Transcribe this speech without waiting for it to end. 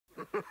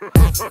You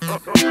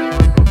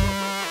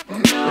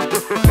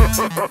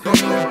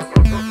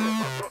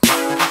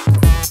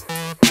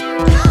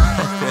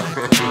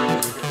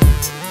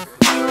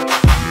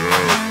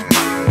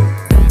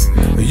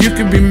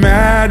could be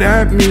mad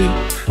at me,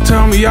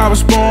 tell me I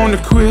was born to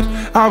quit,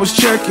 I was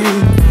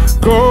checking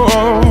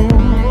gold.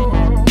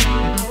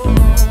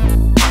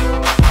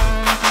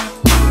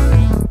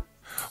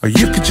 Or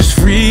you could just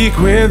freak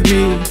with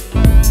me.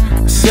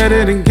 I said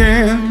it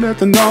again, let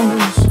the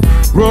numbers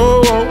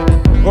roll.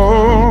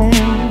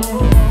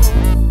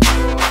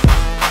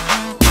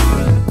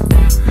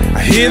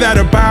 I hear that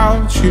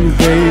about you,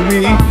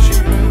 baby.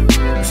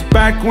 It's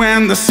back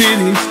when the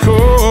city's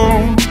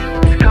cold.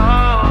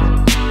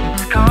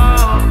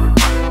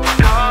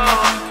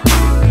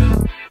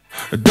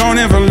 Don't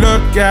ever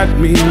look at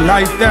me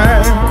like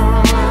that.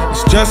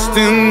 It's just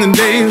in the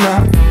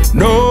daylight.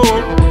 No,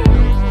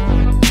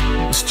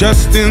 it's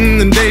just in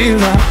the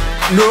daylight.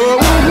 No,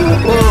 I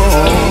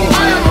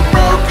am a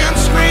broken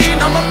screen.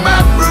 I'm a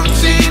map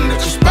routine that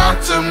just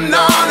bottomed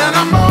on, and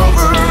I'm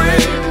over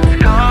it.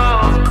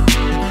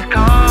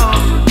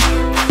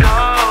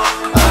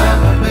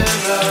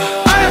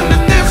 I am the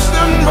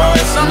distant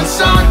voice. I'm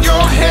inside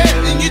your head,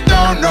 and you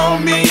don't know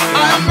me.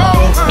 I am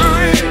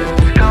over it.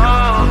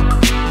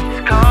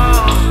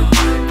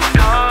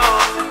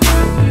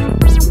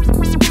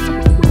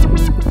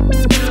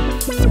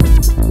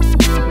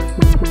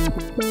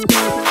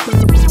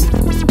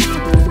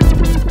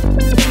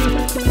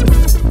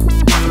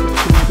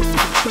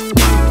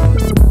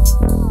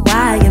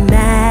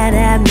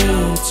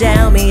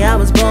 Tell me I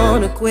was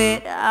born to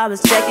quit, I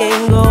was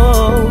checking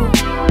gold.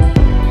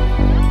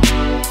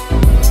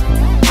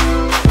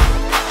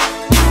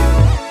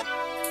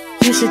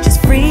 You should just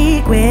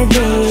freak with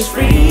me,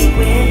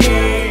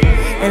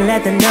 and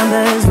let the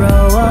numbers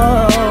roll.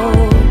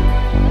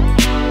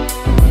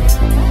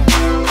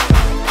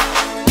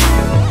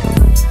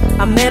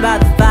 I'm here by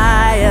the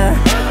fire,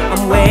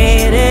 I'm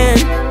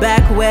waiting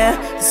back where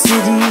the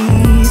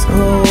city's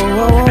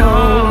cold.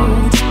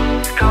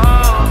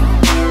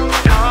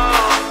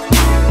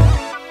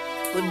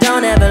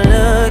 Don't ever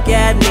look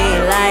at me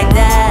like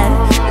that.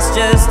 It's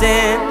just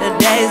in the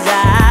days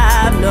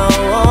I've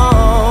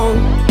known.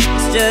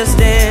 It's just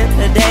in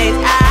the days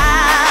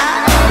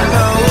I've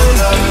known.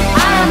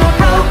 I am a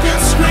broken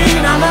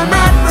screen. I'm a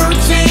map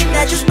routine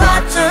that just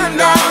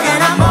bottomed out,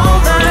 and I'm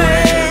over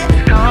it.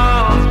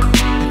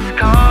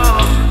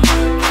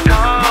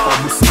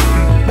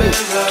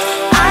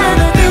 I am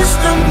a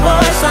distant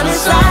voice. I'm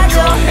inside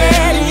your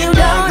head, and you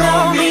don't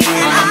know me.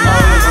 And I'm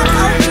over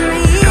it.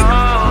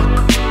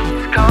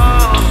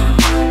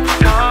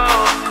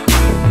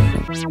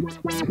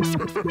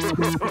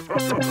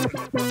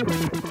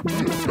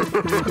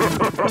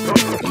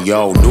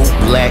 Yo, new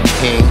black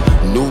king,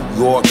 New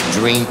York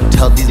dream.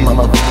 Tell these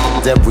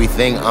motherfuckers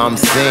everything I'm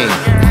seeing.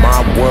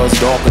 My world's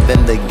darker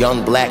than the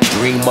young black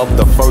dream of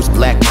the first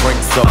black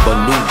prince of a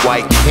new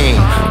white king.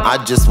 I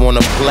just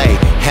wanna play,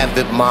 have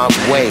it my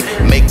way.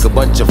 Make a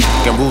bunch of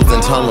fucking rules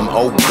and tell them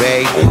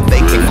obey. They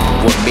can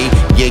fuck with me,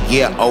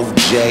 yeah,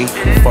 OJ.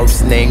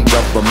 First name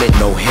government,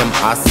 know him,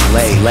 I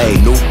slay.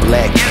 New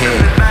black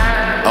king,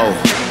 oh,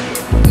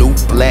 new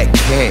black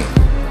king,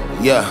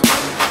 yeah.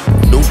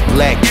 New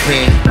black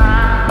king,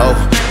 oh,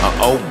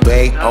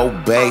 obey.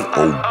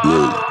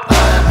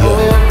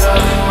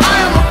 Yeah.